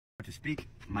To speak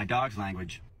my dog's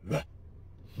language.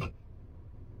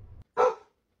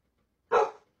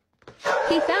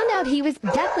 He found out he was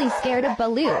deathly scared of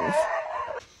balloons.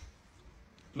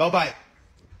 No bite.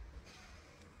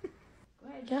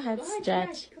 Go ahead,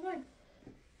 stretch. Come on.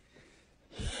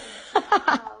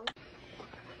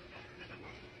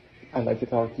 I'd like to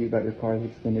talk to you about your car's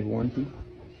extended warranty.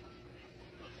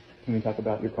 Can we talk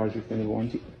about your car's extended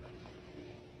warranty?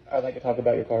 I'd like to talk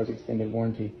about your car's extended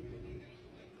warranty.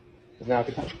 Is now a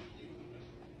good time?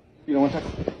 You don't want to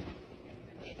talk?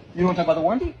 You don't want to talk about the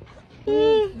warranty?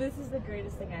 This is the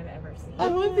greatest thing I've ever seen. I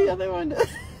want the other one.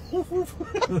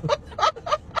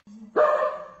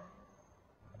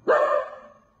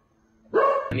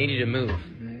 I need you to move.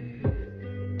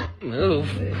 Move?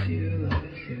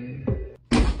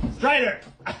 Strider!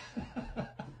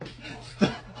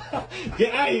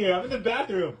 Get out of here. I'm in the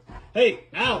bathroom. Hey,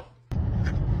 out.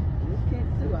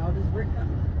 Can't do all this work. I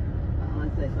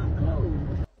want to say something close.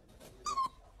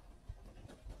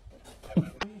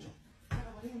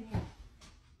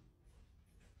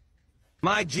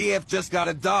 My GF just got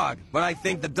a dog, but I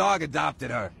think the dog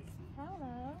adopted her.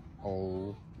 Hello.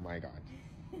 Oh my God.